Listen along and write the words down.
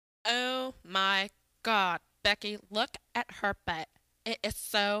Oh my God, Becky, look at her butt. It is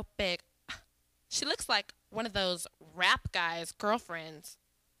so big. She looks like one of those rap guys' girlfriends.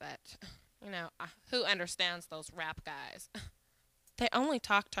 But, who understands those rap guys? They only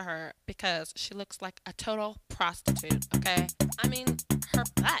talk to her because she looks like a total prostitute, okay? I mean, her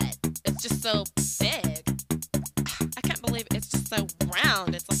butt is just so big. I can't believe it's just so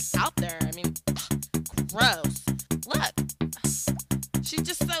round. It's like out there. I mean, gross. Look. She's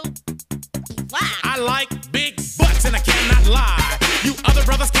just so black. I like big butts and I cannot lie. You other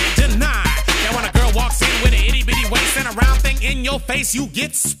brothers can't deny that when a girl walks in with an itty bitty waist and a round thing in your face, you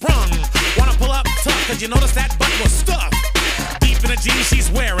get sprung. Wanna pull up tough cause you notice that butt was stuffed deep in the jeans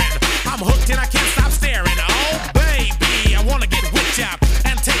she's wearing. I'm hooked and I can't stop staring. Oh baby, I wanna get with ya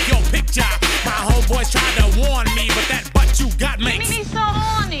and take your picture. My homeboys tried to warn me, but that butt you got makes me so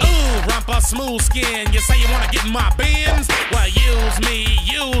horny. Ooh, rumpa smooth skin. You say you wanna get in my bins? Well, use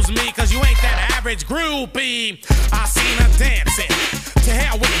me, cause you ain't that average groupie. I seen her dancing, to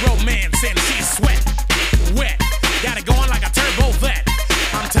hell with romancing. She's sweat, wet, got it going like a turbo vet.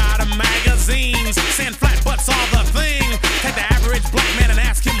 I'm tired of magazines, saying flat butts all the thing. Take the average black man and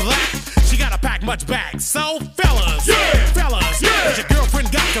ask him that. She gotta pack much back. So fellas, does your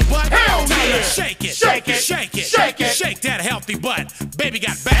girlfriend got your butt? Hell Tell yeah. her shake it, Shake it. shake it, Shake it. shake that healthy butt. Baby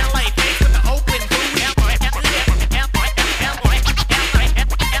got back. LA face with the open booty.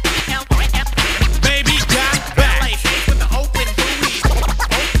 Baby got back. LA face with the open booty.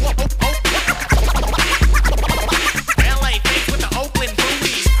 LA face with the open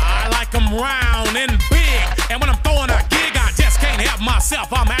booty. I like them round and big. And when I'm throwing a gig, I just can't help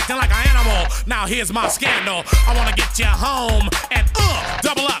myself. I'm acting like an animal. Now here's my scandal. I wanna get you home and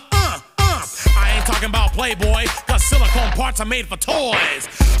double up. I ain't talking about Playboy, cause silicone parts are made for toys.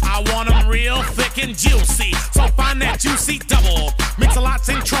 I want them real thick and juicy, so find that juicy double. Mix a lot's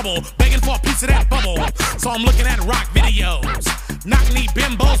in trouble, begging for a piece of that bubble. So I'm looking at rock videos. Knock-knee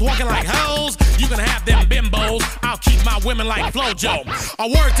bimbos walking like hoes. You can have them bimbos, I'll keep my women like Flojo. A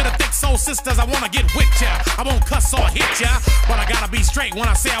word to the thick soul sisters, I wanna get with ya. I won't cuss or hit ya, but I gotta be straight when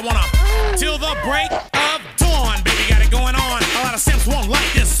I say I wanna. Till the break of dawn, baby got it going on. A lot of simps won't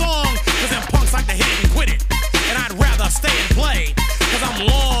like this song, cause them punks like to hit it and quit it. And I'd rather stay and play, cause I'm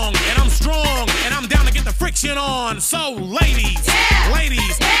long and I'm strong and I'm down to get the friction on. So ladies,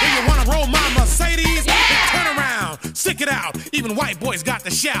 if you wanna roll my Mercedes, then turn around, stick it out. Even white boys got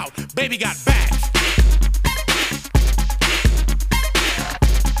to shout, baby got back.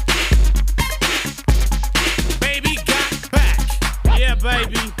 Baby got back. Yeah,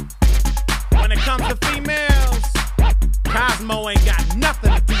 baby. When it comes to females, Cosmo ain't got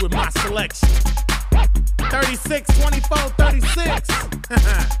nothing to do with my selection. 36, 24, 36.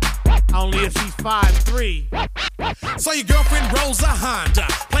 Only if she's 5'3". So your girlfriend rolls a Honda,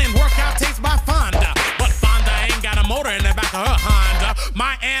 playing workout tapes by Fonda. But Fonda ain't got a motor in the back of her Honda.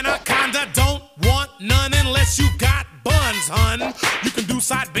 My Anaconda don't want none unless you got buns, hun. You can do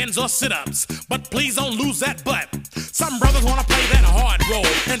side bends or sit-ups, but please don't lose that butt. Some brothers wanna play that hard role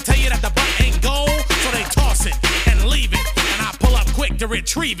and tell you that the butt ain't gold, so they toss it and leave it, and I pull up quick to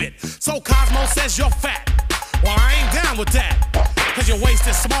retrieve it. So Cosmo says you're fat. Well, I ain't down with that, cause your waist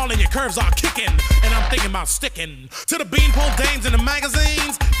is small and your curves are kicking, and I'm thinking about sticking to the beanpole dames in the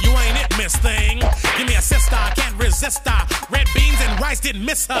magazines. You ain't it, miss thing. Give me a sister, I can't resist her. Red beans and rice didn't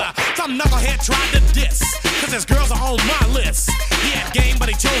miss her. Some knucklehead tried to diss, cause his girls are on my list. He had game, but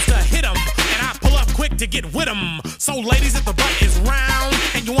he chose to hit him, and I pull up quick to get with him. So ladies, if the butt is round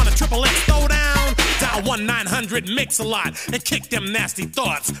and you want a triple X throwdown, dial 1-900-MIX-A-LOT and kick them nasty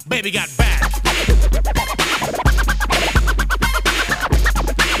thoughts. Baby got back.